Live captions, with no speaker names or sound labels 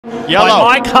By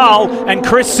Mike Hull and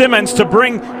Chris Simmons to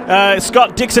bring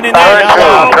Scott Dixon in there.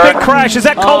 Oh, big crash. Is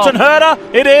that Colton Herta?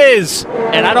 It is.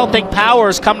 And I don't think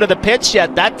Power's come to the pits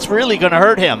yet. That's really going to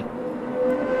hurt him.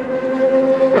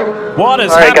 What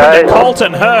has happened to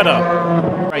Colton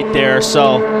Herta? Right there,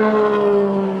 so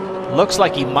looks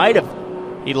like he might have.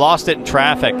 He lost it in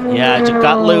traffic. Yeah, it just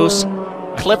got loose,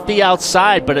 clipped the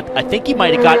outside, but I think he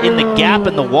might have got in the gap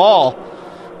in the wall,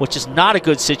 which is not a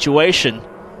good situation.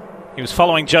 He was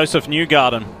following Joseph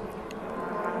Newgarden.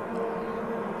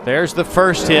 There's the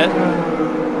first hit.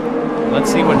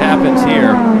 Let's see what happens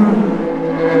here.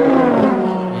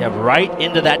 Yeah, right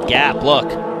into that gap, look.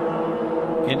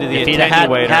 Into the if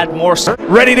attenuator. He'd had more.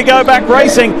 Ready to go back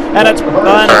racing, and it's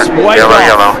way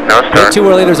off. No start. Too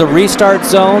early. There's a restart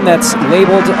zone that's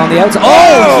labeled on the outside.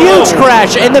 Oh, huge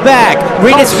crash in the back.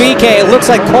 Rinus VK. It looks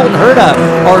like Colton Herta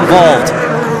are involved.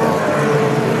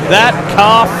 That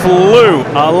car flew.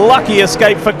 A lucky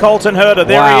escape for Colton Herta.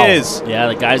 There he is. Yeah,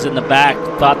 the guys in the back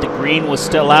thought the green was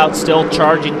still out, still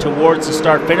charging towards the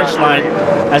start-finish line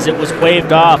as it was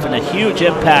waved off, and a huge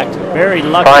impact. Very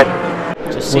lucky.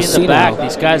 Just see in the back,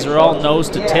 these guys are all nose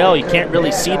to tail. You can't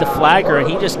really see the flagger,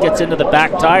 and he just gets into the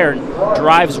back tire and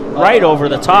drives right over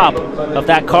the top of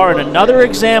that car. And another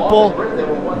example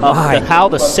of how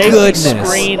the safety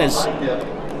screen is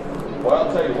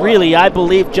really, I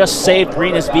believe, just saved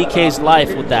Rinus VK's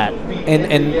life with that.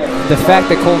 And the fact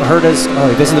that Colton Herta's,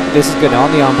 this is good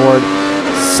on the onboard.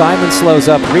 Simon slows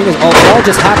up. Rinus, it all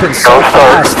just happens so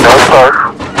fast.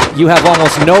 You have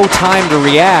almost no time to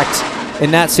react. In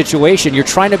that situation, you're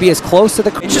trying to be as close to the.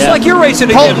 It's just like you're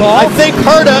racing again, Paul. I think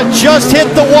Herta just hit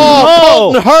the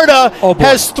wall. Colton Herta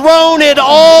has thrown it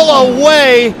all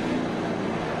away.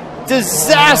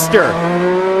 Disaster.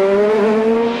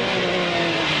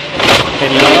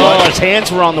 And you know what? His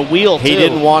hands were on the wheel, He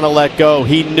didn't want to let go.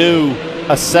 He knew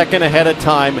a second ahead of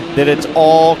time that it's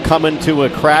all coming to a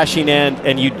crashing end,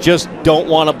 and you just don't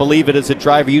want to believe it as a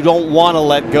driver. You don't want to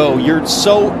let go. You're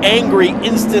so angry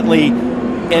instantly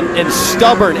and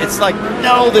stubborn. It's like,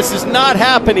 no, this is not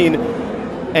happening.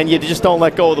 And you just don't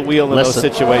let go of the wheel in those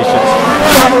situations.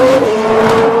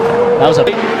 That was a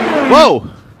big... Whoa!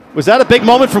 Was that a big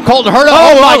moment from Colton Herta?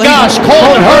 Oh my gosh,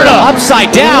 Colton Herta!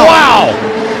 Upside down! Wow!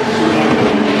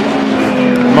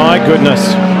 My goodness.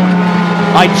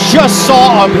 I just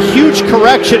saw a huge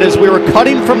correction as we were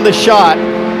cutting from the shot,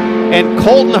 and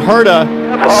Colton Herta...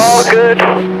 All good.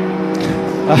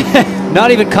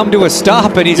 Not even come to a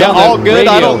stop, and he's on the all good.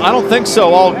 radio. I don't think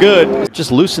so. All good.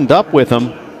 Just loosened up with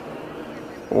him.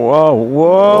 Whoa,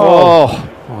 whoa!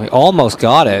 Oh, he almost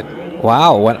got it.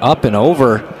 Wow, went up and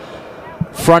over.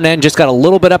 Front end just got a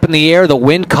little bit up in the air. The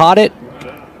wind caught it,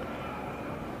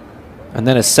 and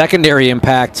then a secondary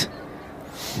impact.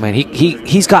 Man,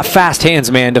 he's got fast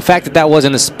hands, man. The fact that that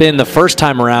wasn't a spin the first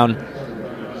time around.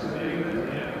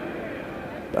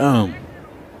 Boom.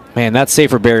 Man, that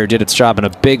safer barrier did its job in a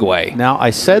big way. Now,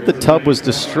 I said the tub was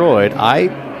destroyed. I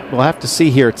will have to see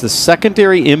here. It's the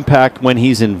secondary impact when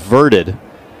he's inverted.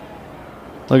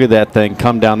 Look at that thing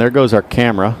come down. There goes our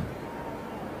camera.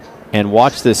 And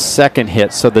watch this second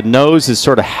hit. So the nose is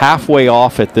sort of halfway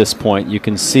off at this point. You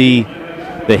can see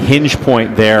the hinge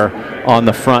point there on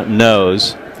the front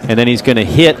nose. And then he's going to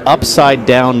hit upside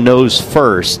down nose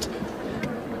first.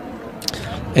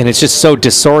 And it's just so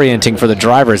disorienting for the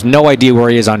drivers. No idea where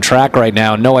he is on track right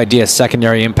now. No idea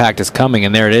secondary impact is coming.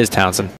 And there it is, Townsend.